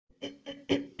I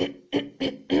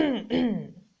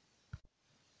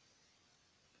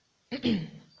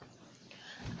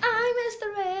miss the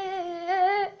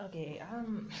red. Okay,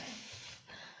 welcome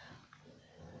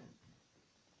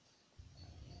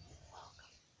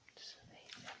to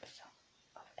today's episode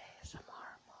of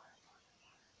ASMR.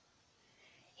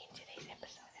 In today's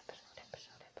episode,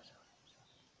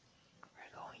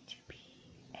 we're going to be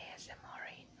ASMR.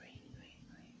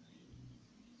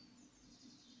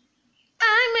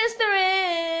 I miss the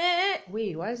red.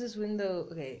 Wait, why is this window?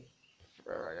 Okay.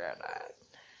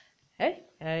 Hey.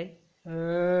 I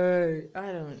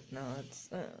don't know.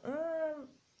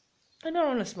 I don't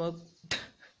want to smoke.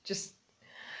 Just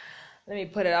let me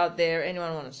put it out there.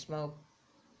 Anyone want to smoke?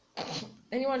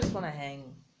 Anyone just want to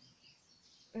hang?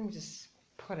 Let me just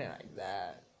put it like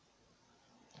that.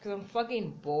 Because I'm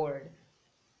fucking bored.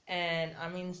 And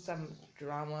I'm in some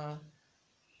drama,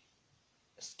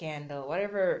 scandal,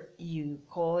 whatever you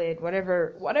call it,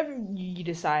 whatever you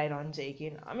decide on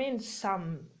taking. I'm in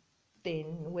something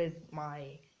with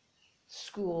my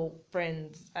school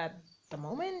friends at the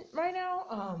moment right now.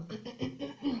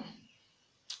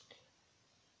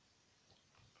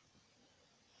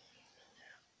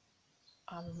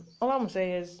 All I'm gonna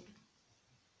say is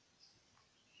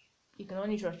you can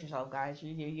only trust yourself, guys.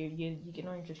 You can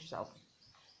only trust yourself.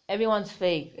 Everyone's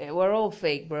fake. We're all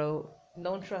fake, bro.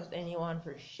 Don't trust anyone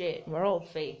for shit. We're all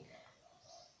fake.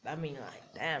 I mean,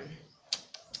 like, damn.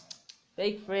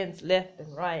 Fake friends left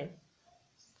and right.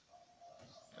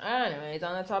 Anyways,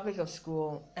 on the topic of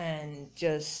school and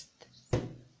just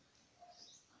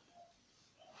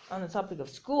on the topic of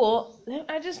school,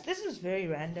 this is very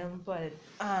random, but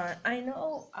I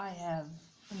know I have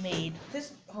made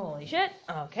this. Holy shit!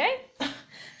 Okay,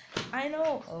 I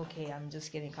know. Okay, I'm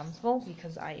just getting comfortable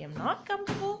because I am not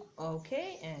comfortable.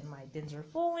 Okay, and my dins are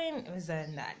falling. It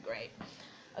wasn't that great.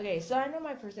 Okay, so I know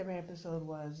my first ever episode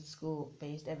was a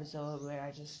school-based episode where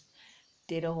I just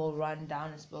did a whole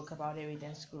rundown and spoke about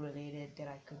everything school related that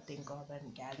I could think of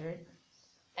and gathered.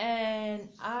 And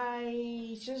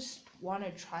I just want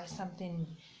to try something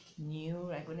new.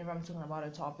 Like whenever I'm talking about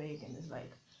a topic and just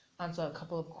like answer a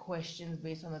couple of questions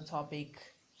based on the topic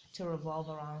to revolve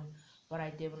around what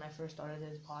I did when I first started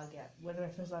this podcast. When I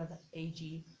first started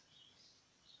AG.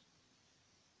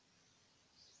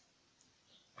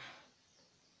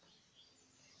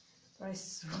 I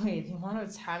swear, the amount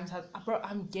of times bro,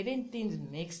 I'm getting things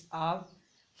mixed up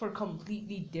for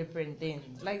completely different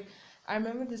things. Like, I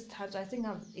remember this touch. I think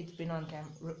it's been on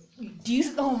camera. Do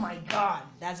you? Oh my god,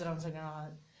 that's what I'm talking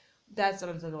about. That's what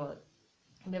I'm talking about.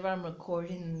 Whenever I'm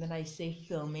recording, and then I say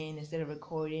filming instead of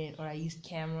recording, or I use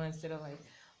camera instead of like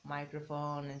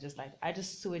microphone, and just like I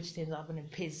just switch things up, and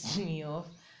it pisses me off.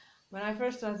 When I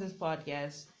first started this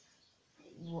podcast,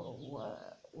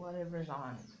 whatever's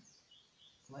on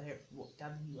whether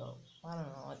WO. I don't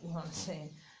know what you want to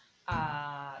say.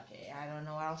 Okay, I don't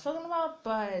know what I was talking about,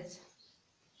 but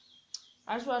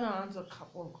I just want to answer a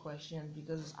couple of questions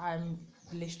because I'm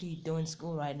literally doing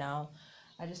school right now.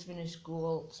 I just finished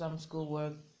school, some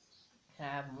schoolwork, and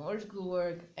I have more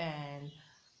schoolwork, and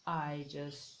I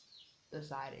just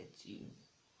decided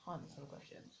to answer some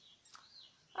questions.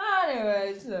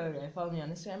 Anyways, okay, follow me on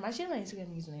Instagram. I share my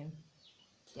Instagram username.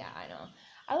 Yeah, I know.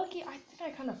 I think I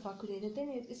kind of fuck with it. The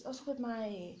thing is, it's also with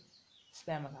my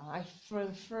spam account. For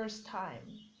the first time,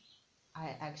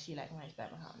 I actually like my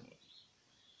spam account name.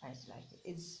 I actually like it.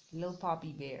 It's Lil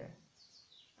Poppy Bear.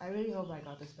 I really hope I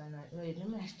got the spelling right. Wait, let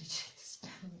me actually check the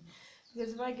spelling.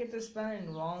 Because if I get the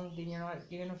spelling wrong, then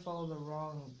you're gonna follow the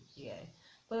wrong yeah.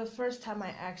 But the first time I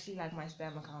actually like my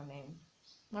spam account name.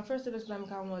 My first ever spam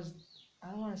account was I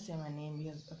don't want to say my name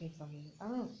because okay, fuck it. I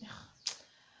don't.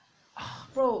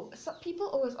 Bro, some people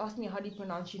always ask me how do you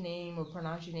pronounce your name or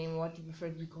pronounce your name or what do you prefer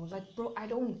to be called. Like, bro, I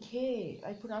don't care.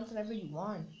 Like, pronounce whatever you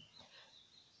want.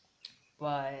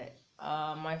 But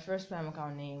my first spam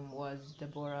account name was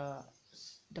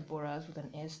Deborah's with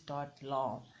an S dot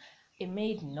law. It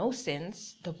made no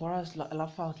sense. Deborah's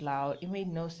laugh out loud. It made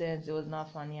no sense. It was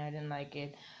not funny. I didn't like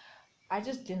it. I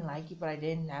just didn't like it, but I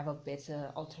didn't have a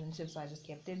better alternative, so I just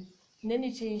kept it. And then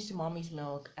it changed to Mommy's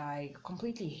Milk. I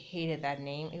completely hated that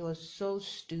name. It was so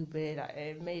stupid.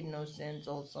 It made no sense.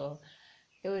 Also,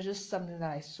 it was just something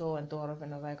that I saw and thought of,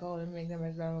 and I was like, "Oh, let me make that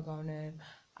my grandma account name."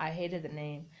 I hated the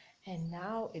name, and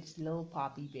now it's Lil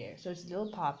Poppy Bear. So it's Lil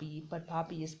Poppy, but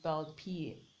Poppy is spelled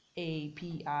Papi.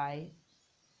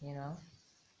 You know,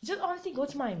 just honestly go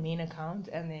to my main account,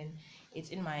 and then it's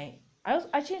in my.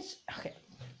 I changed. Okay,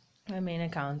 my main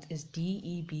account is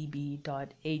debb.aje.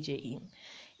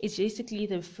 It's basically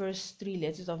the first three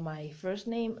letters of my first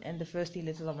name and the first three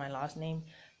letters of my last name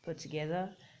put together.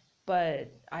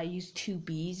 but I use two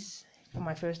B's for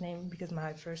my first name because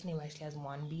my first name actually has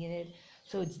one B in it.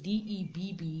 So it's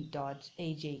DEBB.AJE,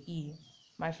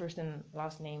 my first and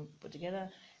last name put together.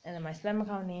 And then my spam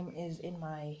account name is in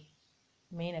my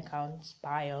main account's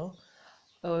bio.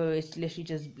 Oh, it's literally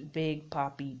just Big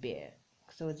Poppy Bear.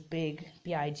 So it's Big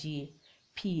BIGPAPIIBEAR.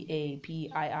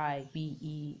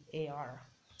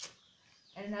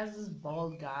 And it has this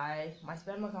bald guy. My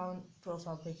spam account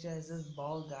profile picture is this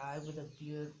bald guy with a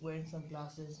beard, wearing some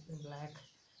glasses in black,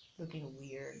 looking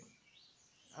weird.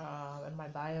 And my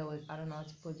bio is, I don't know how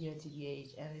to put year to the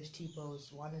age, and there's two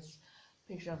posts. One is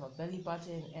picture of a belly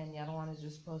button, and the other one is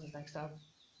just posted like stop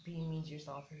being mean to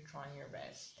yourself and trying your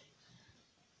best.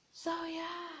 So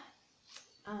yeah.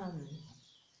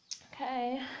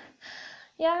 Okay.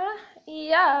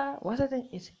 Yeah. What's the thing?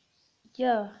 It's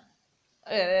yeah.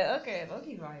 Okay,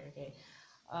 okay, right, okay.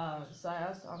 So I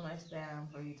asked on my spam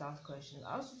for you to ask questions.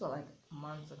 I was just like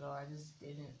months ago. I just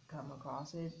didn't come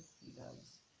across it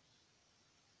because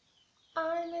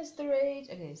I missed the rage.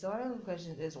 Okay, so one of the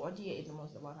questions is, what do you hate the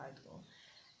most about high school?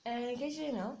 And in case you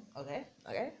didn't know, okay,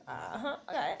 okay. I'm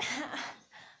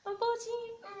 14.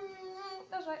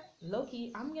 That's right.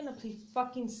 Loki, I'm gonna play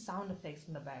fucking sound effects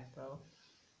in the back, bro.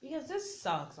 Because this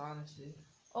sucks, honestly.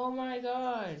 Oh my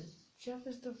god. Jeff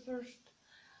is the first.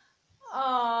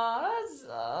 Aw, that's.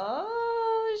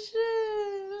 Oh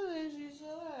shit. That makes me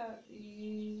so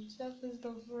happy. Jeff is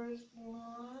the first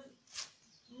one.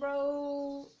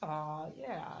 Bro. Aw,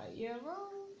 yeah, bro.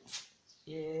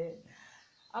 Yeah.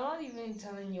 I'm not even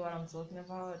telling you what I'm talking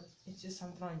about. It's just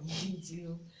something on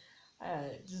YouTube.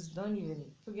 Just don't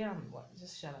even forget I'm what.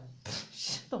 Just shut up.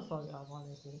 Shut the fuck up,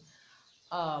 honestly.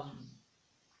 Um.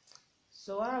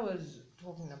 So what I was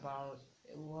talking about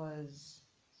it was.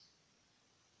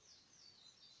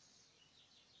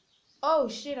 Oh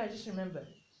shit! I just remembered.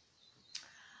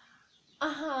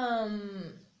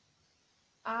 Um.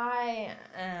 I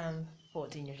am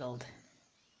 14 years old.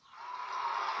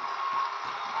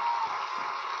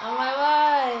 Oh my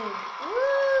god!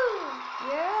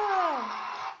 Woo! Yeah.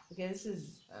 Okay, this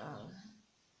is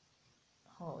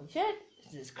holy shit!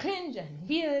 This is cringe and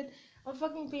weird. I'm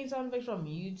fucking paying sound effects from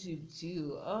YouTube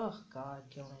too. Oh god,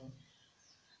 kill me.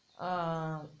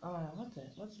 Oh my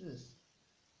god, what's this?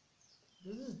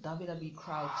 This is WWE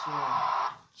crowd cheering.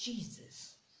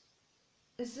 Jesus.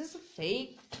 Is this a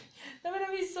fake?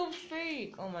 WWE is so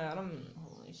fake. Oh my god,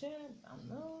 holy shit, I'm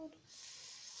not.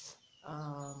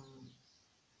 Um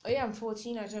oh yeah, I'm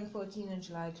 14. I turned 14 on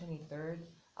July 23rd.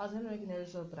 I was gonna make an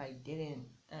episode but I didn't.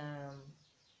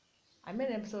 I made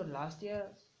an episode last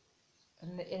year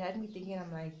and it had me thinking,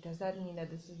 I'm like, does that mean that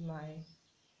this is my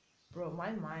bro,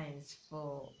 my mind is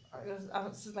full. I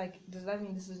was just like, does that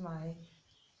mean this is my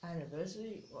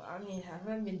anniversary? Well, I mean, I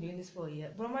haven't been doing this for a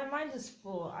year, but my mind is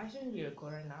full. I shouldn't be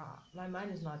recording now. My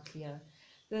mind is not clear.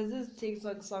 There's this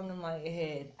TikTok song in my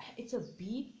head. It's a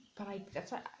beat, but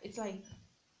that's why it's like,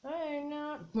 I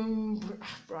know, boom,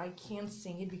 bro. I can't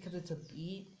sing it because it's a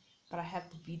beat, but I have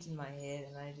the beat in my head,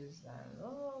 and I just,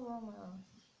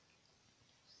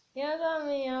 yeah, tell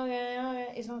me,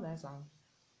 okay. It's not that song.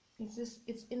 It's just,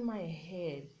 it's in my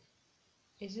head.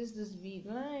 It's just this beat.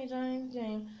 I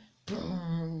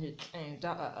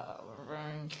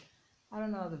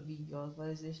don't know how the beat goes, but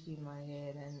it's just in my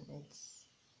head and it's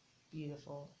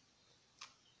beautiful.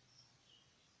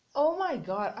 Oh my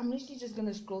god, I'm literally just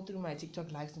gonna scroll through my TikTok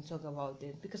likes and talk about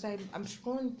it because I'm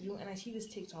scrolling through and I see this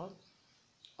TikTok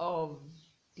of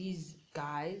these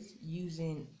guys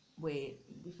using.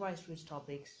 Wait, before I switch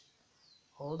topics,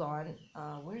 hold on.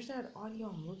 Where's that audio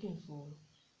I'm looking for?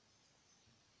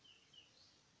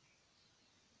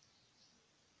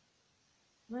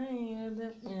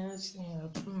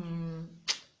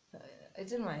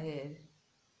 It's in my head.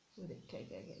 Okay.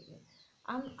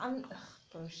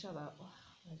 Bro, shut up. Oh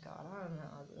my god, I don't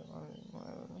know.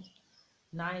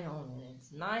 9 whole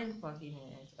minutes. 9 fucking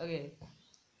minutes. Okay.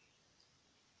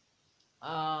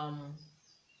 Um.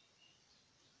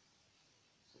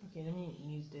 Okay, let me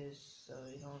mute this so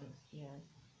you don't. Yeah.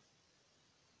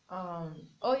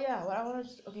 Oh yeah. What I want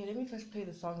to. Okay, let me first play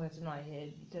the song that's in my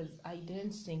head because I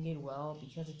didn't sing it well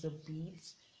because it's a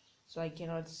beat, so I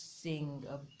cannot sing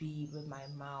a beat with my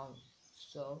mouth.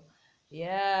 So,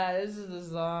 yeah, this is the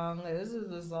song.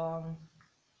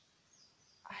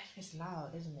 It's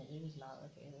loud, isn't it? It is loud.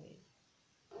 Okay, wait.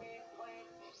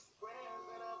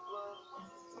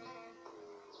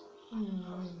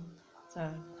 So,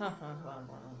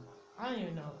 I don't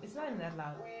even know. It's not even that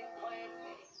loud.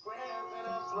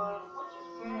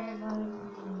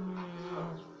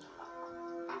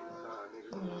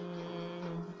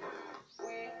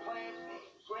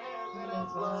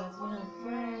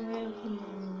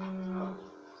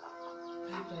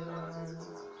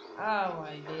 Oh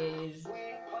my days.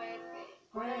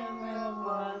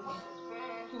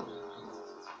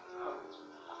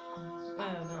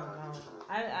 No.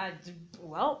 I,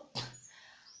 well,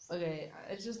 okay,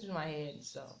 it's just in my head,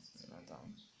 so, that's all.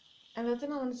 And the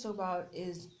thing I want to talk about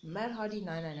is Matt Hardy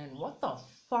 999. What the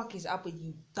fuck is up with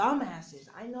you dumbasses?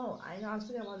 I know, I was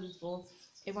talking about this before.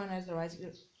 Everyone has the right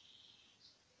to.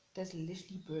 There's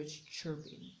literally birds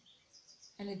chirping.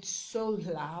 And it's so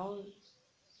loud.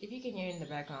 If you can hear it in the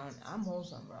background, I'm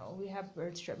wholesome, bro. We have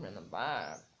birds chirping in the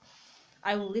back.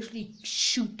 I will literally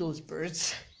shoot those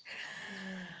birds.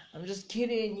 I'm just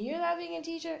kidding. You're laughing at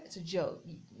teacher? It's a joke.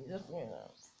 Matt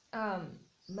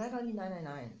Hardy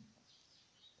 999.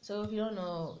 So if you don't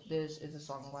know, this is a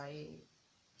song by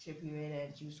Trippie Redd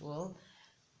and Juice WRLD.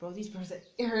 Bro, these birds are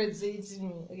irritating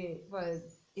me. Okay, but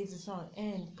it's a song.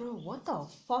 And bro, what the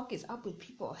fuck is up with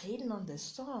people hating on this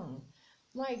song?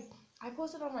 Like, I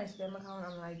posted on my spam account,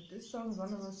 I'm like, this song is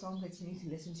one of those songs that you need to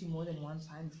listen to more than one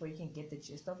time before you can get the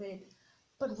gist of it.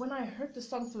 But when I heard the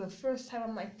song for the first time,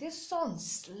 I'm like, this song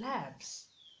slaps.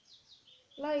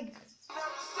 Like,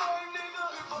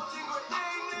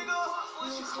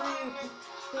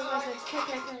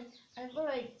 I feel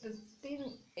like the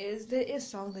thing is, there is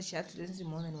songs that you have to listen to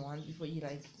more than one before you,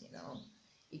 like,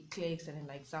 it clicks and it,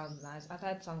 like, sounds nice. I've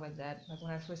had songs like that. Like,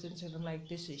 when I first listened to them, like,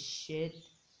 this is shit.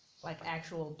 Like,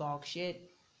 actual dog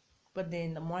shit. But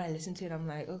then the more I listen to it, I'm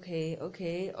like, okay,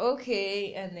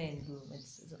 and then boom,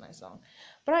 it's a nice song.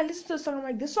 But I listen to the song, I'm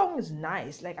like, this song is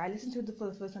nice. Like, I listened to it for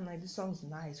the first time, like, this song's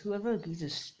nice. Whoever agrees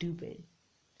is stupid.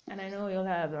 And I know you'll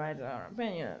have the right to our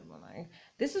opinion, but like,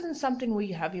 this isn't something where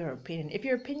you have your opinion. If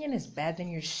your opinion is bad, then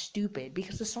you're stupid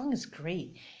because the song is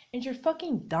great, and you're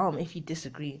fucking dumb if you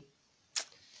disagree.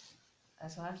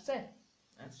 That's all I have to say.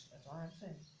 That's all I have to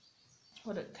say.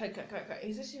 Hold it, cut.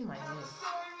 Is this in my head?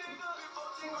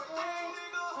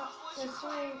 That's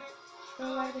right.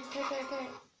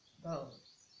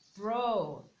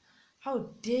 Bro, how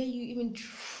dare you even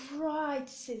try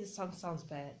to say the song sounds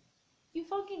bad? You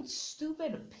fucking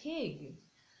stupid pig.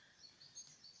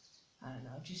 I don't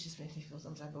know, it just makes me feel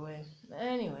some type of way.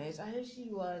 Anyways, I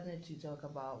actually wanted to talk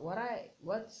about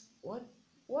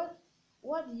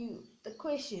the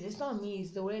question. It's not me,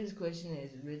 it's the way this question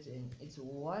is written. It's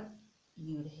what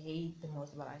you'd hate the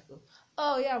most about high school.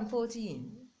 Oh yeah, I'm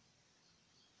 14.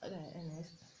 Okay,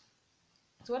 anyways.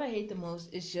 So what I hate the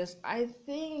most is just, I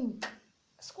think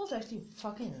school's actually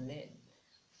fucking lit.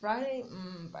 Friday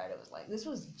was like, this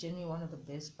was genuinely one of the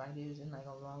best Fridays in like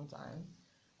a long time.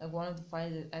 Like one of the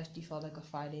Fridays that actually felt like a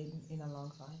Friday in a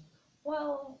long time.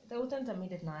 Well, there were times I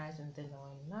made it nice and things that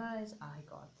weren't nice. I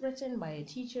got threatened by a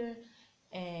teacher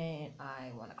and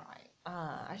I wanna cry.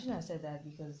 I shouldn't have said that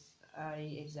because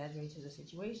I exaggerated the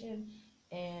situation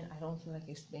and I don't feel like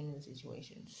explaining the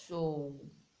situation. So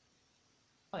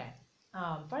okay.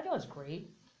 Friday was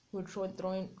great. We were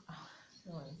throwing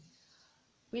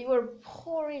we were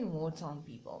pouring water on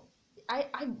people.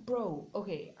 Bro,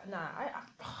 okay,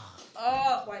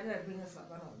 why did I bring this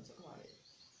up? I don't want to talk about it.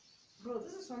 Bro,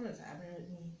 this is something that's happening with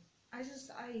me.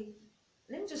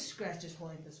 Let me just scratch this whole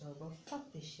episode, bro. Fuck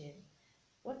this shit.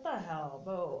 What the hell,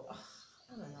 bro? I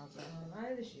don't know, bro. I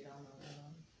don't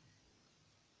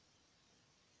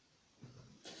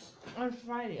know. On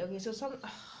Friday, okay, so I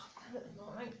don't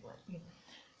know,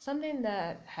 something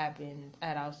that happens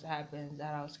at our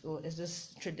school is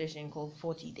this tradition called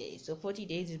 40 days. So 40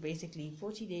 days is basically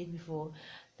 40 days before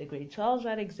the grade 12s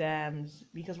write exams,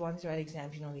 because once they write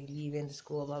exams, they leave in the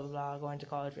school, blah, blah, blah, going to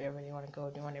college, wherever they want to go,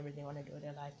 doing everything they want to do in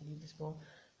their life to leave the school.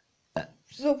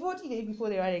 So 40 days before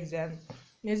they write exams,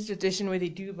 there's a tradition where they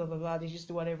do blah, blah, blah, they just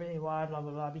do whatever they want, blah,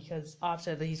 blah, blah, because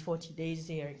after these 40 days,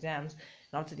 they are exams,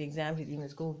 and after the exams, they leave the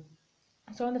school.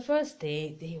 So on the first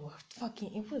day, they were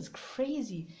fucking. It was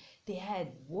crazy. They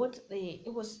had water.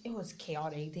 It was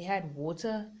chaotic. They had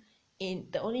water in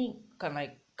the only kind of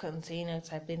like container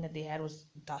type thing that they had was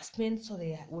dustbin. So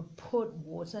they would put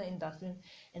water in dustbin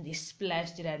and they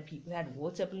splashed it at people. They had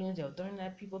water balloons. They were throwing it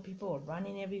at people. People were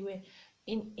running everywhere.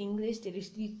 In English, they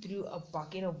literally threw a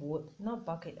bucket of water. Not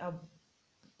bucket.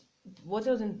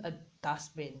 Water was in a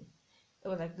dustbin. It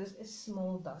was like this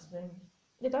small dustbin.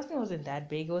 The dustbin wasn't that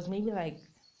big. It was maybe like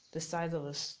the size of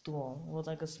a stool. It was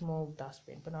like a small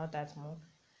dustbin, but not that small.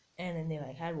 And then they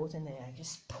like had water and they like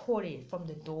just poured it from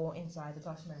the door inside the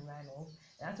classroom and ran off.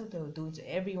 And that's what they were doing to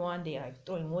everyone. They like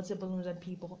throwing water balloons at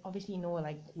people. Obviously,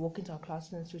 like walking to our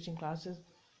classes and switching classes.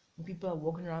 When people are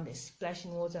walking around, they're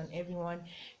splashing water on everyone.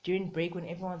 During break, when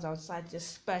everyone's outside,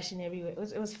 just splashing everywhere.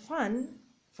 It was fun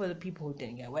for the people who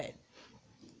didn't get wet.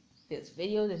 There's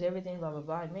videos, there's everything, blah blah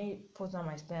blah. I may post on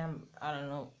my spam, I don't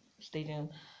know, stay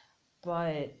tuned.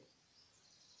 But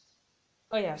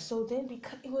Oh yeah, so then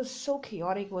because it was so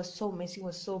chaotic, it was so messy, it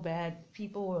was so bad,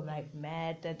 people were like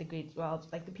mad that the grade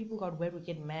 12, like the people who got wet would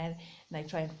get mad and like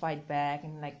try and fight back,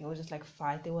 and like it was just like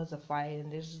fight, there was a fight,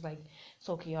 and this was like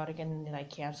so chaotic, and then they like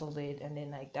canceled it, and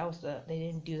then like that was they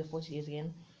didn't do the 40 days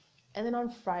again. And then on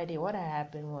Friday, what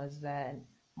happened was that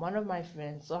one of my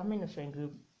friends, so I'm in a friend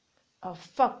group. Oh,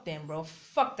 fuck them, bro.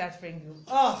 Fuck that friend group.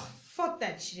 Oh, fuck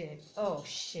that shit. Oh,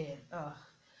 shit. Oh.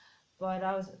 But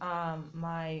I was,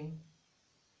 my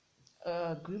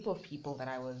group of people that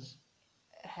I was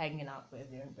hanging out with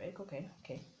during break. Okay,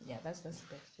 okay. Yeah, that's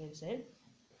it.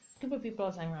 Group of people I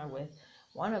was hanging out with.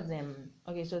 One of them,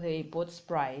 okay, so they bought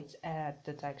Sprite at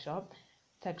the tech shop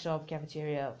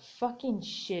cafeteria. Fucking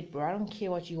shit, bro. I don't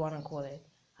care what you want to call it.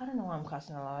 I don't know why I'm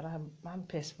cussing a lot. I'm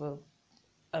pissed for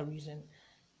a reason.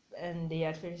 And they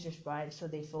had finished their Sprite, so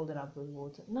they filled it up with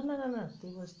water. No.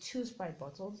 There was two Sprite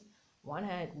bottles. One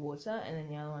had water, and then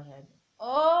the other one had.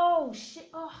 Oh shit!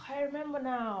 Oh, I remember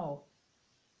now.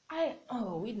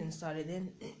 We didn't start it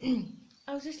then.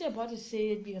 I was just about to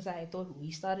say it because I thought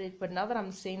we started, but now that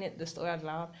I'm saying it, the story out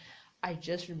loud, I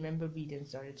just remember we didn't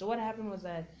start it. So what happened was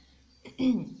that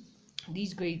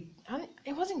these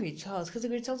it wasn't grade 12s because the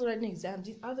grade 12s were writing exams.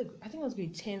 These other, I think it was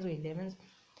grade 10s or 11s.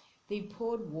 They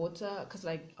poured water because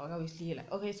like obviously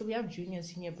like okay, so we have junior and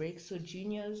senior breaks. So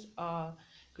juniors are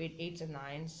grade 8s and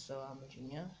 9s, so I'm a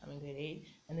junior, I'm in grade 8,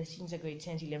 and the seniors are grade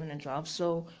 10s, 11 and 12.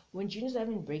 So when juniors are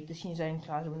having break, the seniors are in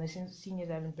class, and when the seniors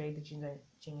are having break, the juniors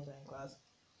are in class.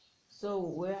 So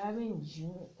we're having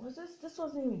junior, was this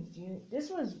wasn't even junior, this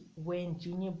was when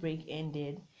junior break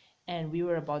ended and we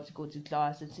were about to go to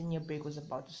class and senior break was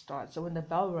about to start. So when the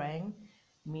bell rang,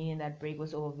 meaning that break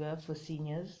was over for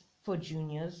seniors, for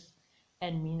juniors,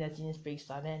 and meaning that seniors break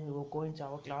started and we were going to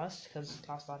our class because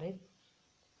class started.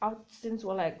 Out since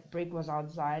we're like break was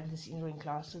outside, the seniors were in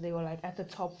class, so they were like at the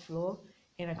top floor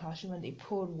in a classroom and they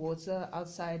poured water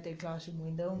outside the classroom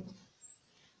window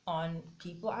on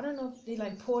people. I don't know if they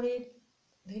like poured it.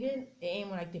 They didn't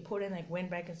aim, like they poured it and like went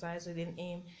back inside, so they didn't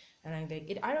aim. And like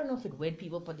it, I don't know if it wet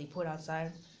people, but they put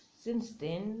outside. Since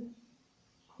then,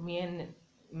 me and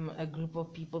a group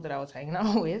of people that I was hanging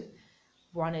out with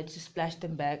wanted to splash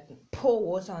them back, pour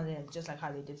water on them, just like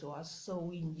how they did to us. So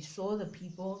we saw the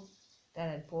people that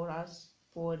had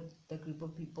poured the group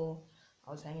of people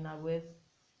I was hanging out with.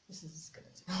 This is gonna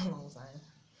take a long time.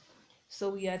 So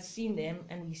we had seen them,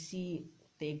 and we saw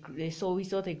their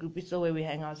group. We saw where we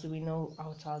hang out, so we know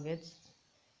our targets.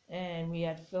 And we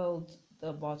had filled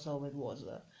the bottle with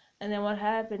water. And then what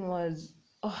happened was,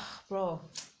 oh, bro.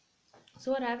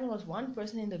 So what happened was one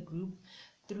person in the group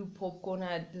threw popcorn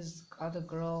at this other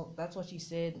girl. That's what she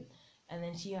said. And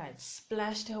then she had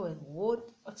splashed her with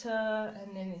water.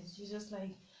 And then she's just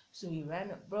like, so we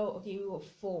ran, bro. Okay, we were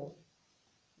four.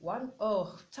 One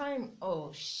was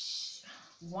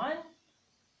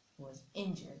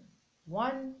injured.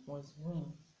 One was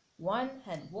me. One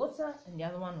had water and the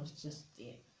other one was just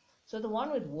there. So the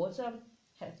one with water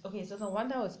so the one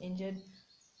that was injured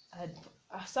had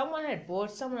someone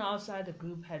outside the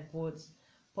group had bought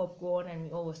popcorn and we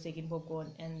all was taking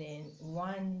popcorn, and then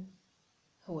one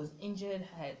who was injured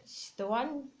had the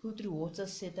one who threw water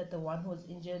said that the one who was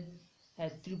injured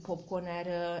had threw popcorn at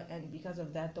her, and because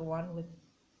of that the one with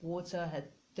water had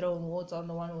thrown water on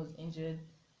the one who was injured,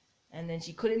 and then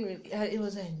she couldn't really, it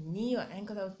was her knee or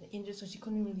ankle that was injured, so she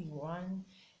couldn't really run,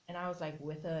 and I was like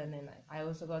with her, and then I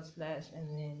also got splashed, and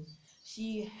then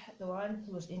the one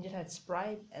who was injured had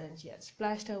Sprite, and then she had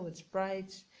splashed her with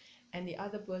Sprite, and the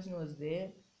other person who was there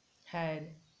had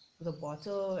the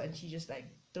bottle, and she just like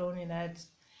thrown it at,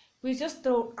 we just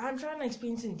throw, I'm trying to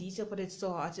explain this in detail, but it's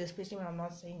so hard to, especially when I'm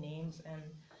not saying names, and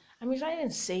I mean, trying to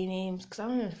even say names, because I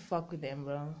don't even fuck with them,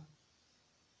 bro.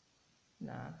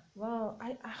 Nah. Well,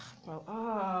 bro.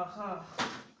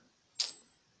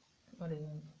 What is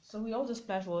it? So we all just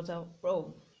splash water,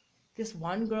 bro. This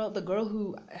one girl, the girl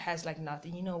who has like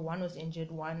nothing, one was injured,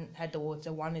 one had the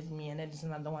water, one is me, and then there's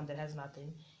another one that has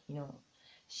nothing, you know.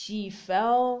 She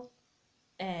fell,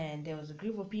 and there was a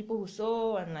group of people who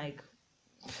saw, and like,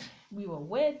 we were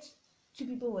wet. Two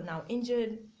people were now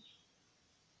injured.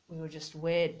 We were just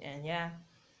wet, and yeah.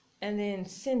 And then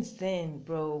since then,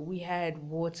 bro, we had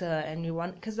water, and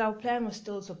because our plan was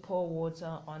still to pour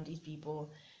water on these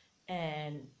people.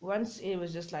 And once it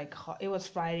was just like, it was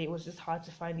Friday, it was just hard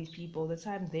to find these people. The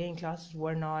time they in classes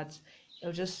were not, it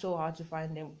was just so hard to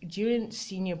find them. During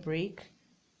senior break,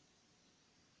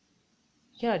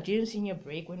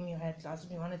 when we had classes,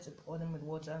 we wanted to pour them with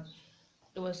water.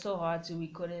 It was so hard to, we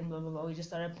couldn't, blah, blah, blah. We just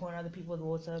started pouring other people with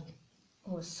water. It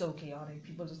was so chaotic.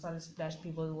 People just started splashing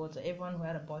people with water. Everyone who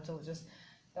had a bottle was just,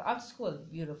 the after school was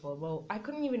beautiful, bro. I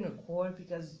couldn't even record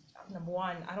because number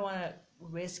one, I don't want to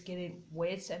risk getting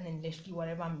wet and then literally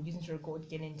whatever I'm using to record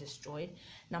getting destroyed.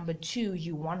 Number two,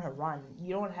 you want to run.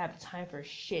 You don't have time for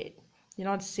shit. You're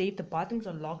not safe. The bathrooms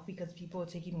are locked because people are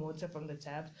taking water from the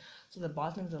taps. So the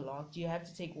bathrooms are locked. You have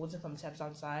to take water from taps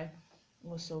outside. It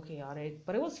was so chaotic,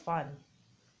 but it was fun.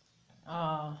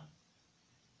 Uh,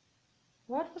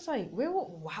 what was I? Where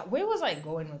was I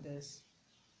going with this?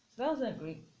 So that was a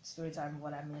great story time of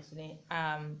what happened yesterday.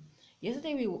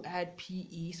 Yesterday we had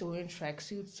PE, so we were in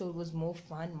tracksuits, so it was more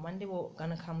fun. Monday we're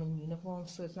gonna come in uniform,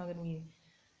 so it's not gonna be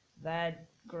that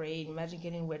great. Imagine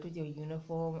getting wet with your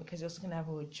uniform because you're also gonna have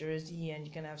a jersey and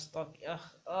you're gonna have stock.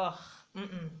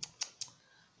 Mm-mm.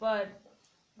 But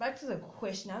back to the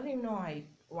question, I don't even know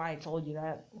why I told you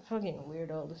that. Fucking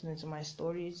weirdo listening to my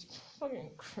stories.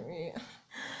 Fucking crazy.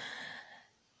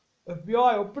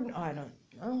 FBI open. I don't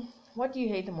know. What do you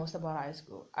hate the most about high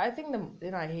school? I think the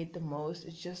thing I hate the most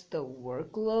is just the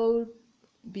workload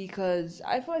because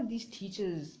I feel like these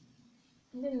teachers.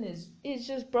 Then it's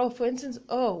just bro. For instance,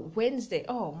 Wednesday.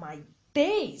 Oh my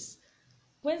days.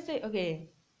 Wednesday. Okay,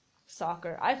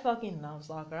 soccer. I fucking love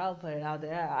soccer. I'll put it out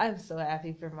there. I'm so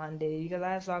happy for Monday because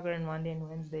I have soccer on Monday and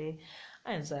Wednesday.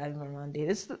 I am so happy for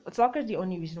Monday. Soccer is the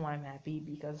only reason why I'm happy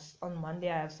because on Monday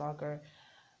I have soccer.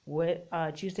 With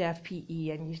Tuesday I have PE,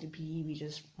 and usually PE we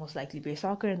just most likely play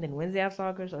soccer, and then Wednesday I have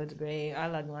soccer, so it's great. I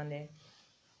like Monday.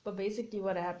 But basically,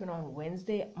 what happened on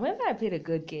Wednesday I played a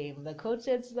good game. The coach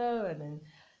said so, and then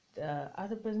the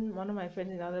other person, one of my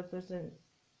friends, the other person,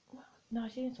 no,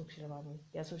 she didn't talk shit about me.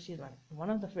 Yeah, so she's like one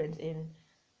of the friends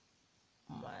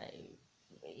my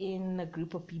in a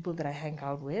group of people that I hang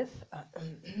out with.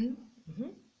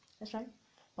 That's right.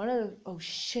 Oh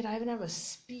shit, I even have a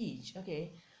speech.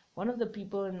 Okay, one of the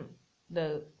people in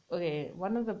the okay,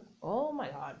 one of the oh my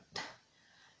god,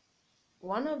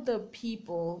 one of the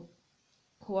people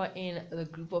who are in the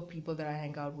group of people that I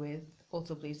hang out with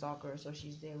also play soccer, so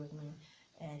she's there with me.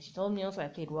 And she told me also I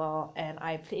played well, and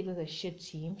I played with a shit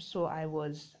team, so I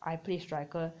play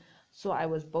striker, so I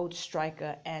was both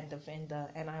striker and defender,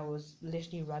 and I was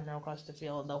literally running across the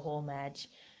field the whole match.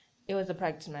 It was a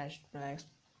practice match, relax.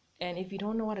 And if you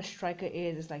don't know what a striker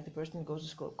is, it's like the person who goes to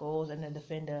score goals, and the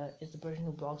defender is the person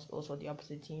who blocks goals for the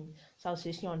opposite team. So I was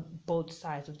literally on both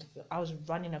sides of the field. I was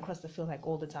running across the field like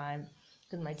all the time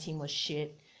because my team was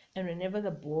shit. And whenever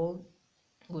the ball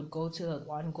would go to the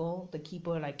one goal, the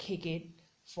keeper like kick it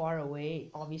far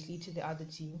away, obviously to the other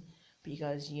team,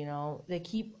 because they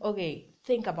keep. Okay,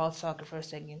 think about soccer for a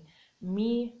second.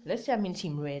 Me, let's say I'm in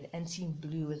team red and team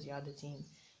blue is the other team.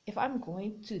 If I'm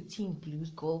going to team blue's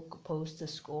goal post to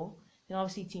score, then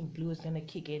obviously team blue is gonna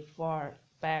kick it far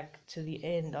back to the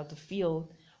end of the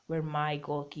field where my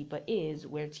goalkeeper is,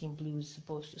 where team blue is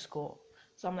supposed to score.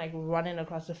 So I'm like running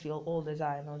across the field all the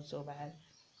time. It was so bad.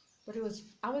 But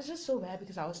I was just so bad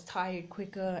because I was tired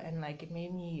quicker, and like it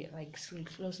made me like sleep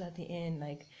close at the end.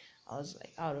 Like I was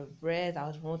like out of breath. I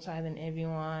was more tired than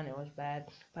everyone. It was bad,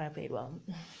 but I played well.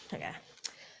 Okay.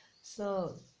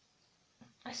 So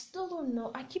I still don't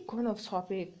know. I keep going off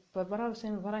topic, but what I was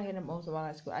saying, what I hated most about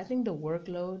high school, I think the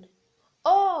workload.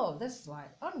 Oh, that's why.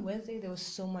 On Wednesday there was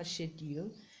so much shit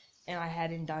due, and I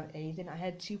hadn't done anything. I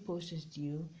had two posters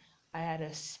due. I had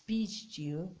a speech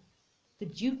due. The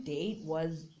due date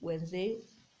was Wednesday,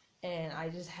 and I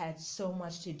just had so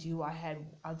much to do. I had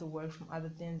other work from other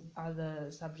things,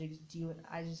 other subjects due, and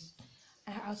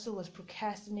I also was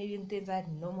procrastinating things. I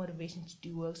had no motivation to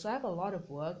do work, so I have a lot of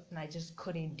work, and I just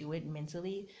couldn't do it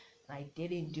mentally. And I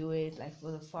didn't do it like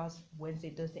for the first Wednesday,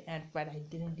 Thursday, and Friday. I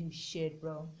didn't do shit,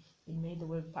 bro. It made the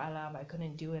work pile up. I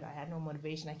couldn't do it. I had no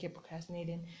motivation. I kept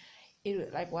procrastinating.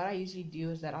 It like what I usually do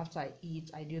is that after I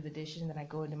eat, I do the dishes and then I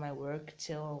go into my work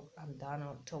till I'm done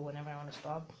or till whenever I want to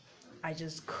stop. I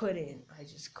just couldn't. I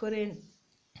just couldn't.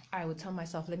 I would tell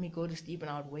myself, let me go to sleep, and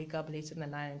I would wake up later in the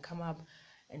night and come up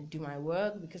and do my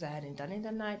work because I hadn't done it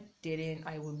that night. Didn't.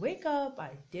 I would wake up.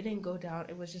 I didn't go down.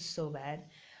 It was just so bad.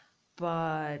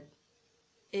 But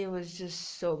it was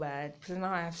just so bad because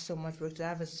now I have so much work. I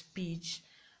have a speech.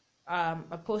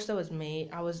 A poster was made.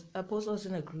 A poster was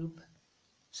in a group,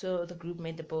 so the group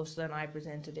made the poster and I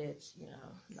presented it.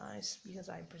 Nice because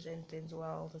I present things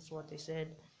well. That's what they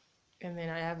said. And then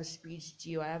I have a speech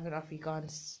due. I have an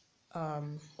Afrikaans.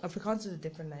 Afrikaans is a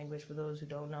different language for those who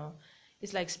don't know.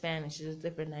 It's like Spanish. It's a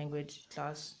different language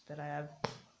class that I have.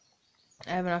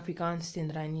 I have an Afrikaans thing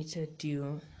that I need to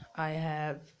do.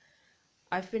 I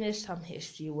finished some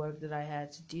history work that I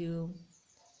had to do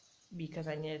because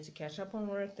I needed to catch up on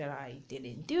work that I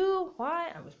didn't do. Why?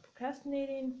 I was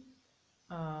procrastinating.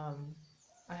 I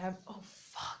have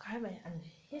a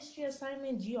history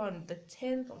assignment due on the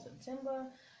 10th of September.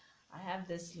 I have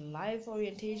this life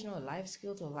orientation or life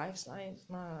skills or life science.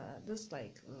 Nah, this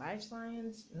like life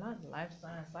science, not life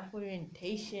science, life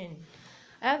orientation.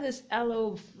 I have this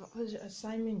LO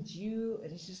assignment due,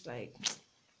 and it's just like,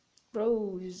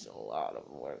 bro, there's a lot of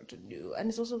work to do, and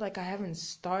it's also like I haven't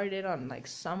started on like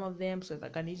some of them, so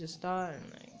like I need to start.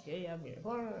 And like, hey, I'm here.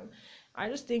 I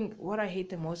just think what I hate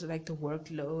the most is like the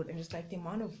workload and just like the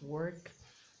amount of work.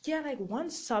 Yeah, like one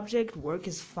subject work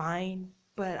is fine,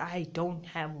 but I don't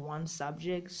have one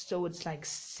subject, so it's like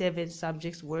 7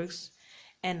 subjects works,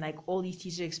 and like all these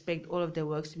teachers expect all of their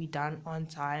works to be done on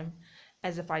time,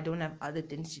 as if I don't have other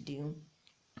things to do.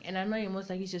 And I know you're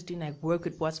most likely just doing like work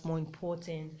with what's more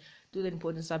important, do the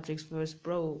important subjects first,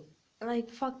 bro. Like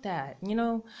fuck that,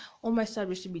 all my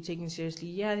subjects should be taken seriously.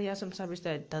 Yeah, there are some subjects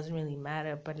that doesn't really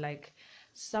matter, but like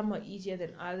some are easier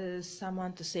than others, some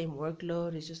aren't the same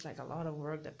workload. It's just like a lot of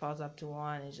work that piles up to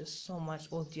one. It's just so much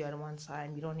all due at one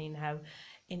time. You don't even have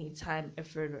any time,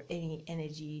 effort, or any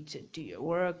energy to do your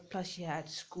work. Plus you had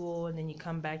school, and then you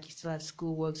come back, you still have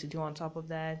school work to do on top of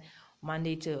that.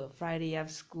 Monday to Friday you have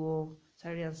school,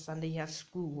 Saturday and Sunday you have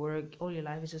school work. All your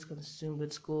life is just consumed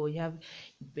with school. You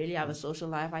barely have a social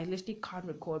life. I literally can't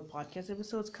record podcast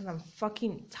episodes because I'm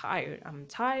fucking tired. I'm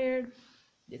tired.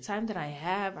 The time that I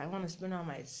have, I want to spend on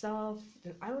myself.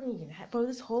 I don't even have, bro.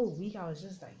 This whole week I was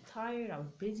just like tired. I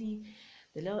was busy.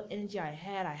 The little energy I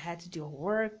had to do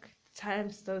work.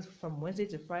 Time starts from Wednesday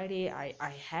to Friday.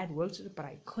 I had work to do, but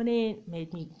I couldn't.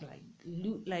 Made me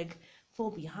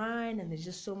fall behind, and there's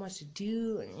just so much to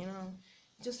do, and it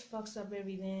just fucks up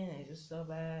everything, and it's just so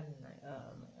bad, and like,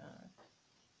 oh my god.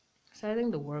 So I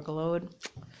think the workload,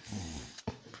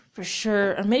 for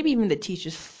sure, and maybe even the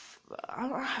teachers,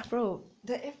 bro,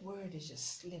 the F word is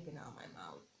just slipping out my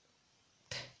mouth.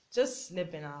 Just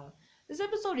slipping out. This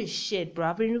episode is shit, bro.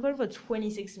 I've been recording for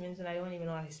 26 minutes, and I don't even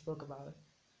know what I spoke about.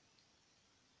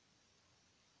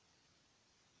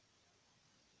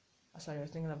 Sorry, I was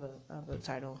thinking of a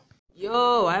title.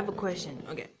 Yo, I have a question.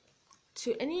 Okay.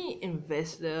 To any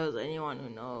investors, anyone who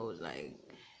knows, like,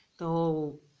 the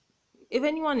whole, if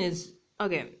anyone is,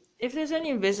 okay, if there's any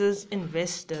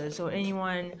investors, or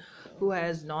anyone who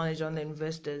has knowledge on the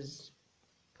investors,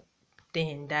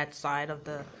 then that side of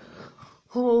the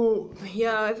whole,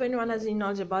 yeah, if anyone has any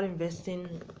knowledge about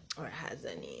investing, or has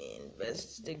any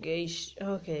investigation,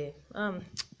 okay,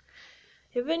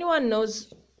 if anyone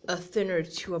knows a thing or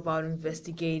two about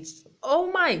investigates,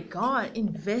 oh my god,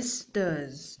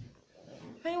 investors.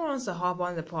 If anyone wants to hop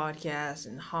on the podcast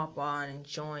and hop on and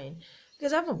join,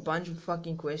 because I have a bunch of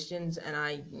fucking questions and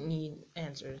I need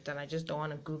answers that I just don't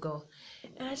want to Google,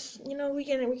 and I just,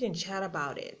 we can chat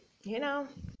about it. Now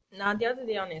the other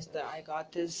day on Insta, I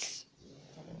got this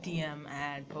DM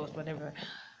ad post, whatever.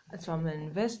 It's from an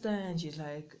investor, and she's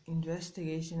like,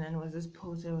 investigation, and it was this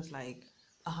post. It was like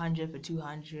 100 for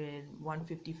 200,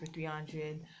 150 for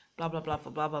 300, blah blah blah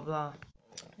for blah blah blah.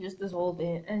 Just this whole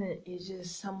thing, and it's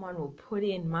just someone will put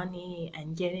in money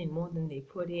and get in more than they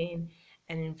put in,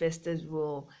 and investors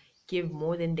will give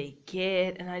more than they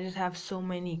get. And I just have so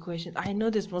many questions. I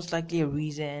know there's most likely a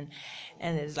reason,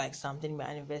 and there's like something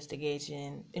about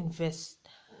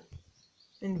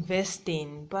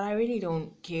investing, but I really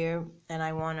don't care, and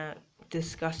I want to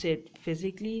discuss it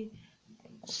physically.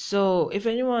 So if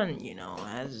anyone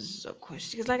has a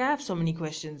question, because like I have so many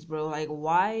questions, bro. Like,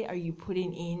 why are you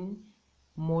putting in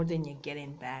more than you're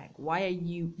getting back? Why are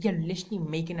you're literally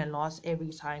making a loss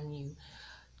every time you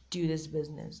do this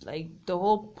business? Like, the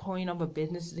whole point of a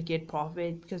business is to get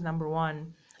profit, because number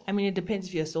one, I mean, it depends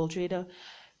if you're a sole trader,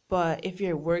 but if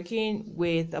you're working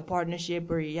with a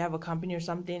partnership, or you have a company or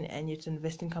something, and it's an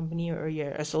investing company, or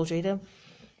you're a sole trader,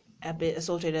 a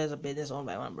sole trader is a business owned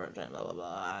by one person, blah blah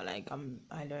blah. Like,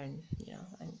 I learned,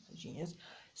 I'm a genius.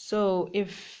 So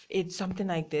if it's something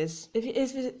like this, if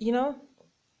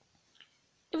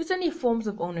it's any forms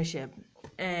of ownership,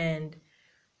 and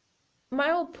my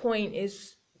whole point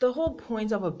is, the whole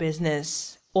point of a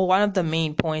business, or one of the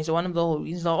main points, or one of the whole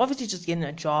reasons, obviously just getting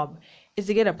a job, is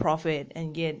to get a profit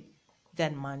and get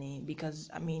that money, because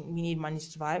I mean, we need money to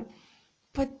survive.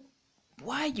 But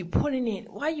why are you putting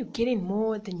it? Why are you getting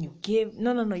more than you give?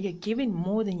 No, you're giving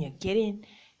more than you're getting.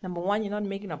 Number one, you're not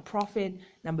making a profit.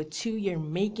 Number two, you're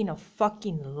making a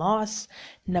fucking loss.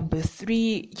 Number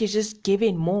three, you're just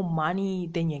giving more money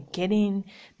than you're getting.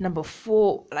 Number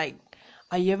four, like,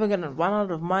 are you ever gonna run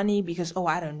out of money because, oh,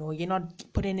 I don't know, you're not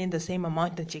putting in the same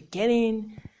amount that you're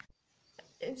getting?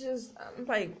 It's just,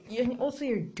 like,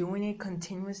 you're doing it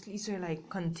continuously, so you're like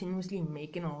continuously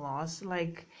making a loss.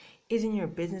 Like, isn't your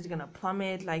business gonna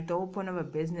plummet? Like, the whole point of a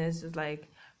business is like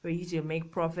for you to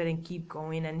make profit and keep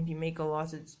going, and if you make a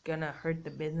loss, it's gonna hurt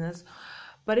the business.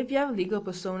 But if you have a legal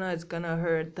persona, it's gonna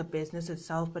hurt the business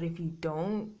itself. But if you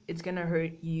don't, it's gonna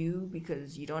hurt you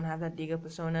because you don't have that legal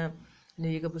persona. And the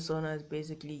legal persona is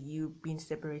basically you being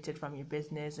separated from your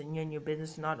business, and you and your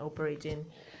business not operating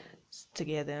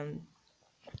together.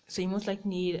 So you most likely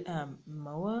need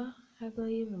MOA, I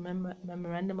believe, remember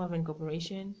Memorandum of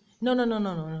Incorporation. No.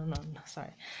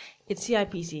 Sorry, it's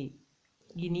CIPC.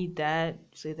 You need that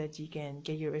so that you can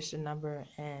get your register number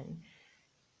and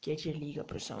get your legal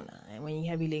persona. And when you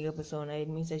have your legal persona, it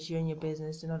means that you and your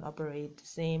business do not operate the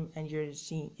same, and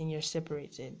you're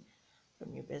separated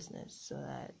from your business. So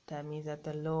that means that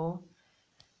the law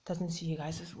doesn't see you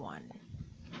guys as one.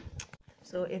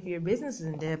 So if your business is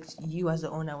in debt, you as the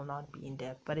owner will not be in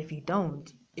debt. But if you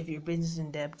don't, if your business is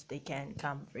in debt, they can't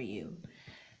come for you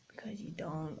because you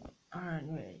aren't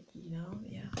ready.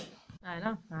 Yeah. I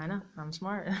know. I'm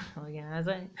smart. Again, I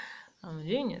say, I'm a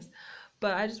genius.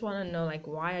 But I just want to know, like,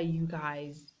 why are you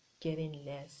guys getting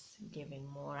less, giving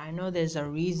more? I know there's a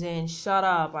reason. Shut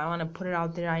up. I want to put it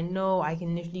out there. I know I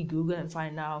can literally Google and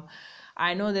find out.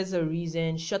 I know there's a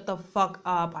reason. Shut the fuck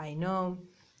up. I know.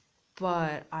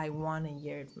 But I want to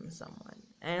hear it from someone.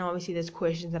 And obviously, there's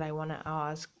questions that I want to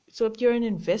ask. So if you're an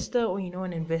investor or you know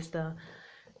an investor,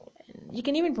 you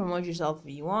can even promote yourself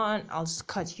if you want. I'll just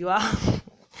cut you out.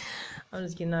 I'm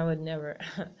just kidding. I would never.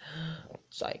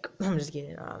 Psych. I'm just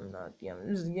kidding. I'm not. Yeah,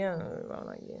 I'm just kidding. I'm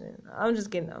not kidding. I'm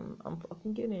just kidding. I'm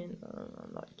fucking kidding.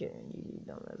 I'm not kidding.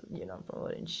 You're not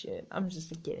promoting shit. I'm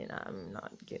just kidding. I'm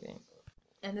not kidding.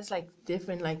 And there's like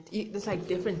different there's like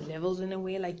different levels in a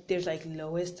way. Like there's like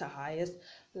lowest to highest.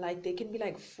 Like there can be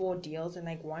like 4 deals, and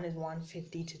like one is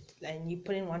 150 and you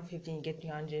put in 150 and you get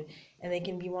 300, and there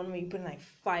can be one where you put in like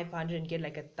 500 and get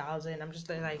like 1,000. I'm just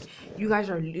like, you guys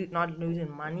are not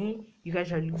losing money, you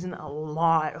guys are losing a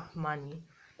lot of money.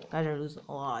 You guys are losing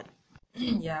a lot.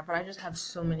 Yeah, but I just have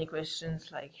so many questions.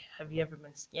 Like, have you ever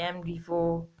been scammed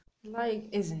before? Like,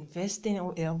 is investing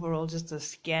overall just a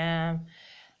scam?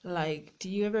 Like, do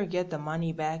you ever get the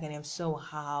money back? And if so,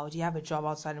 how? Do you have a job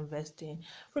outside investing?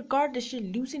 Regardless, you're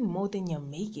losing more than you're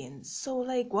making. So,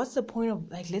 like, what's the point of,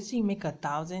 like, let's say you make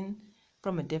 1,000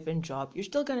 from a different job, you're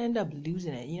still gonna end up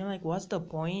losing it. Like, what's the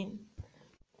point?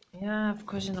 Yeah, I have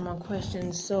questions among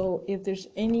questions. So, if there's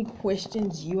any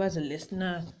questions you as a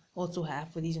listener also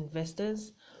have for these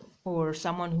investors, or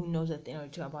someone who knows a thing or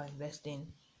two about investing,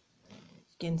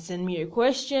 can send me your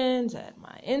questions at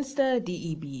my Insta,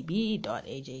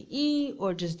 debb.aje,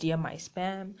 or just DM my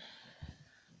spam,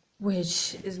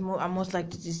 which is I'm most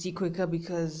likely to see quicker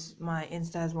because my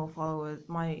Insta has more followers.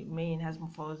 My main has more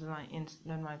followers than my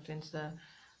Insta.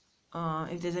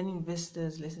 If there's any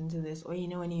investors listen to this, or you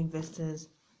know any investors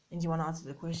and you want to answer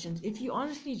the questions, if you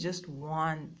honestly just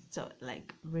want to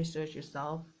like research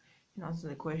yourself and answer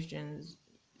the questions,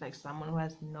 like someone who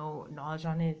has no knowledge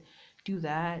on it, do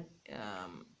that.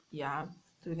 Yeah.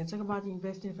 So we can talk about the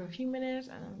investing for a few minutes,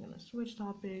 and then we're gonna switch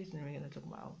topics, and then we're gonna talk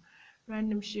about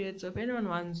random shit. So if anyone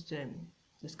wants to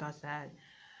discuss that,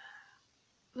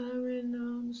 let me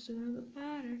know the sooner the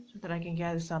better, so that I can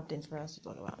gather something for us to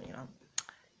talk about. You know.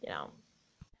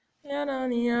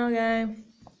 Okay.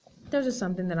 There's just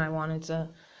something that I wanted to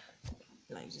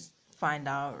like just find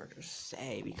out or just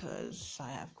say because I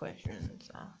have questions.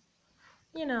 So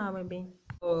you know how it be.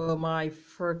 Oh my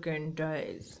freaking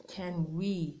days! Can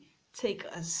we take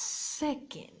a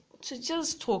second to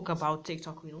just talk about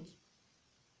TikTok Reels?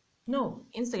 No,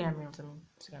 Instagram Reels. I mean,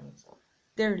 Instagram Reels.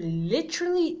 They're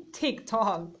literally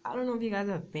TikTok. I don't know if you guys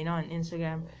have been on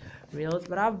Instagram Reels,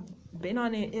 but I've been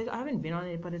on it. I haven't been on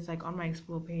it, but it's like on my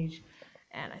explore page,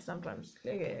 and I sometimes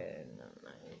click it. And I'm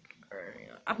like,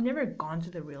 I've never gone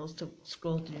to the Reels to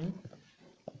scroll through,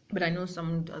 but I know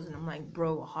someone who does, and I'm like,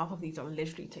 bro, half of these are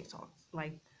literally TikToks.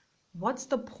 Like, what's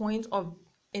the point of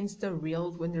Insta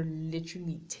Reels when they're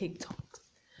literally TikToks?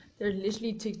 They're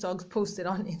literally TikToks posted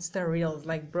on Insta Reels.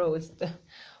 Like, bro, it's the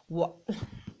what?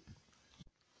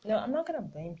 No, I'm not gonna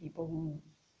blame people who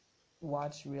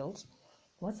watch Reels.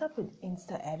 What's up with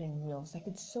Insta adding Reels? Like,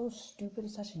 it's so stupid.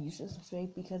 It's such a useless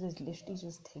trait because it's literally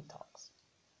just TikToks.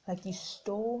 Like, you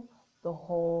stole the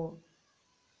whole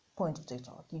point of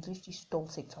TikTok. You literally stole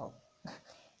TikTok.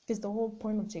 Because the whole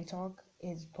point of TikTok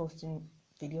is posting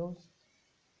videos,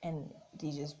 and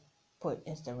they just put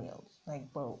Insta Reels.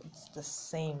 Like, bro, it's the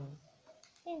same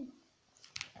thing.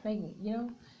 Like,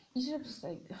 you should have just,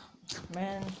 like,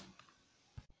 man.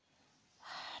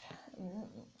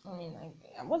 I mean, like,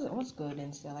 what's good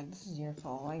Insta? Like, this is your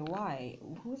fault. Like, why?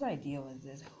 Whose idea was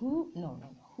this? No.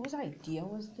 Whose idea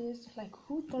was this? Like,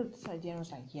 who thought this idea and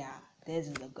was like, yeah, this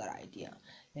is a good idea.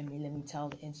 Let me tell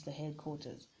the Insta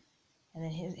headquarters. And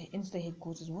then his Insta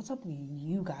headquarters, what's up with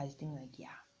you guys being like,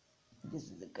 yeah, this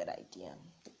is a good idea.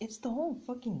 It's the whole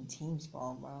fucking team's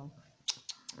fault, bro.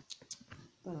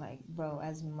 But like, bro,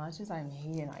 as much as I'm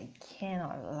hating, I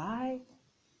cannot lie,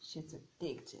 shit's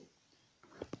addictive.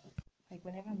 Like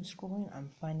whenever I'm scrolling, I'm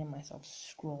finding myself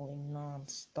scrolling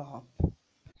non-stop.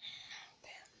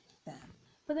 Damn.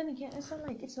 But then again, it's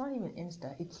not even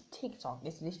Insta, it's TikTok.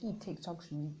 It's literally TikTok's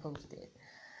reposted.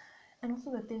 And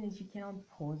also the thing is you cannot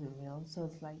pause a reel. So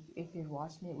it's like if you're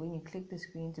watching it, when you click the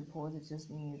screen to pause, it just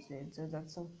mutes it. So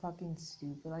that's so fucking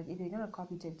stupid. Like if you're gonna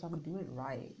copy TikTok, do it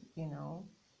right, you know?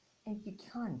 And you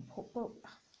can't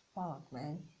fuck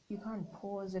man. You can't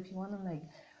pause if you wanna like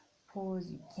pause,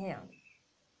 you can't.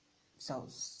 So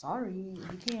sorry,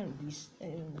 you can't be.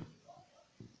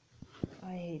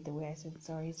 I hate the way I said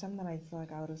sorry. Something I feel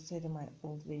like I would have said in my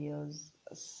old videos.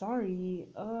 Sorry.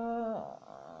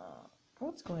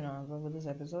 What's going on, bro, with this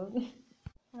episode?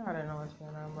 I don't know what's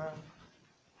going on,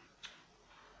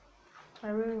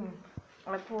 bro.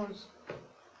 I paused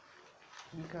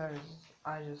because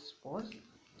I just paused.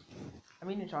 I'm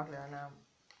eating chocolate right now.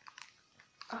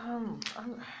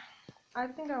 I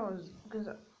think I was because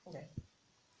okay.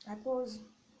 I paused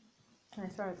and I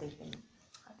started thinking.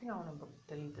 I think I want to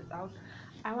delete this.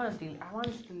 I want to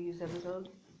delete this episode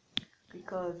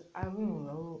because I really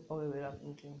know. Oh wait, I'm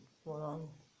thinking. Hold on.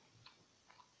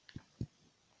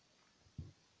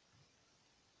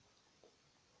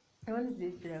 I want to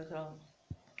delete this episode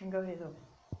and go ahead. So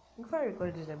before I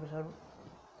recorded this episode,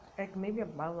 like maybe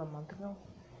about a month ago,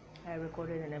 I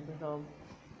recorded an episode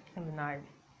and then I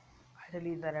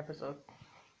deleted that episode.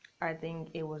 I think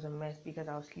it was a mess because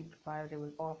I was sleep deprived. It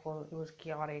was awful. It was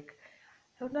chaotic.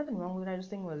 There was nothing wrong with it. I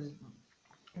just think it was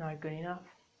not good enough.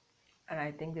 And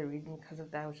I think the reason because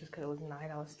of that was just because it was night.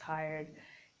 I was tired.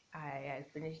 I had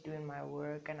finished doing my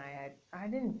work and I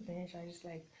didn't finish.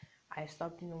 I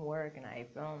stopped doing work and I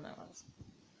filmed. I was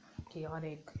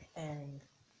chaotic and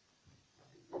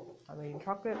I'm eating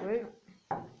chocolate. Wait.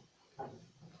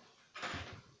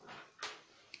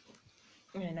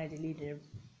 And I deleted it.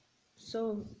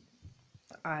 So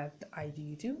I do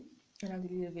YouTube and I've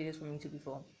deleted videos from YouTube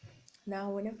before.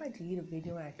 Now, whenever I delete a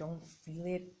video and I don't feel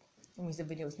it, it means the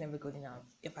video is never good enough.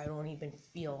 If I don't even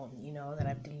feel, that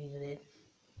I've deleted it.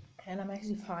 And I'm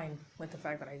actually fine with the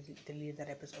fact that I deleted that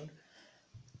episode.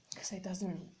 Because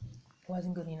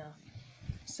wasn't good enough.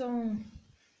 So,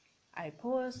 I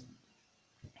paused,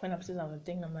 went upstairs, I was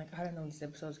thinking, I'm like, I don't know if this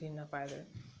episode's good enough either.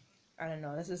 I don't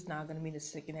know, this is not going to be the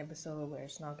second episode where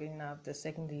it's not good enough. The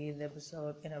second deleted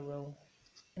episode in a row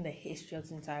in the history of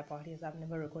this entire podcast. I've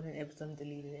never recorded an episode and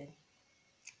deleted it.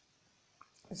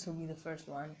 This will be the first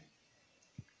one.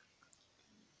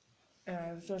 And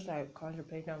I was just like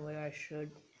contemplating on whether I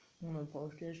should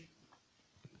post this.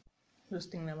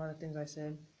 Just thinking about the things I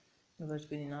said, if it's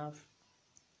good enough.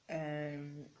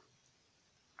 And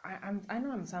I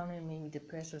know I'm sounding maybe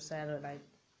depressed or sad or like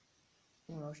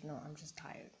emotional. I'm just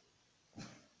tired.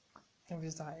 I'm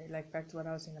just tired. Like back to what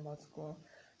I was saying about school.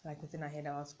 Like within my head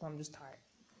about school, I'm just tired.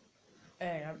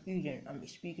 And I'm eating. I'm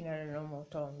speaking at a normal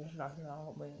tone. There's nothing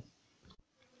wrong with me.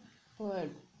 But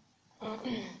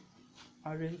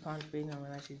I really contemplating on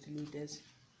when I should delete this.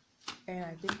 And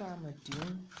I think what I'm gonna do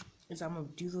is I'm gonna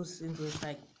do those things where it's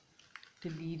like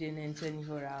deleting in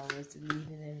 24 hours,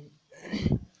 deleting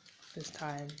in this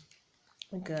time.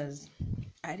 Because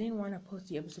I didn't want to post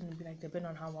the episode and be like, depending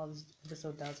on how well this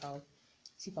episode does, I'll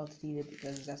see if I'll delete it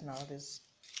because that's not what this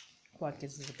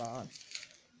podcast is about.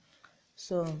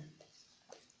 So,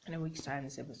 in a week's time,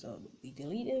 this episode will be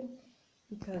deleted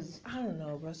because I don't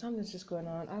know, bro. Something's just going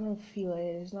on. I don't feel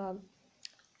it. It's not.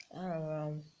 I don't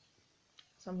know.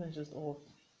 Something's just off.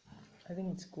 I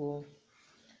think it's cool.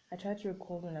 I try to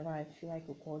record whenever I feel like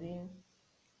recording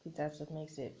because that's what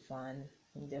makes it fun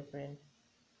and different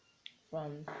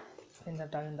from things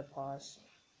I've done in the past.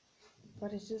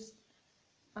 But it's just,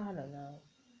 I don't know.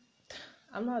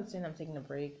 I'm not saying I'm taking a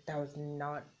break. That was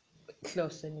not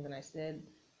close to anything I said.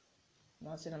 I'm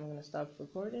not saying I'm going to stop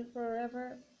recording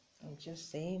forever. I'm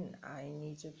just saying I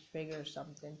need to figure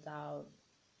something out.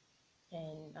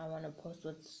 And I want to post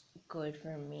what's good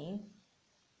for me.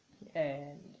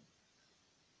 And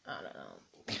I don't know.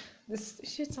 This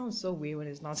shit sounds so weird when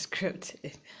it's not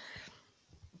scripted.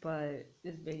 But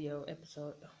this video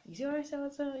episode, you see what I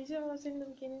said? You see what I was saying in the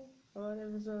beginning? About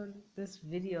episode, this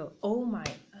video. Oh my,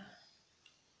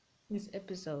 this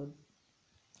episode.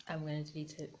 I'm gonna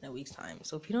delete it in a week's time.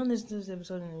 So if you don't listen to this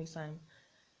episode in a week's time,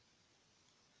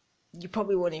 you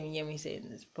probably won't even hear me saying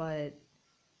this. But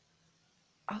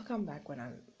I'll come back when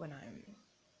I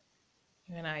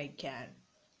can.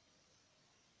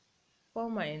 Follow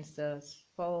my Instas.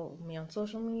 Follow me on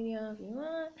social media if you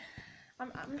want.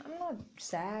 I'm not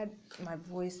sad. My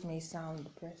voice may sound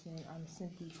depressing. I'm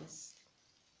simply just,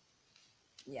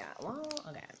 yeah. Well,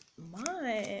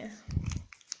 okay.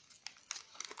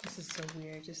 This is so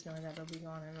weird. Just knowing that it'll be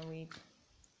gone in a week.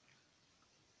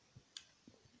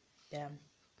 Damn.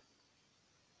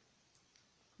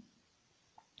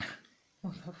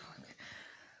 What the fuck?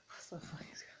 What the fuck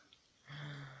is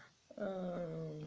going on?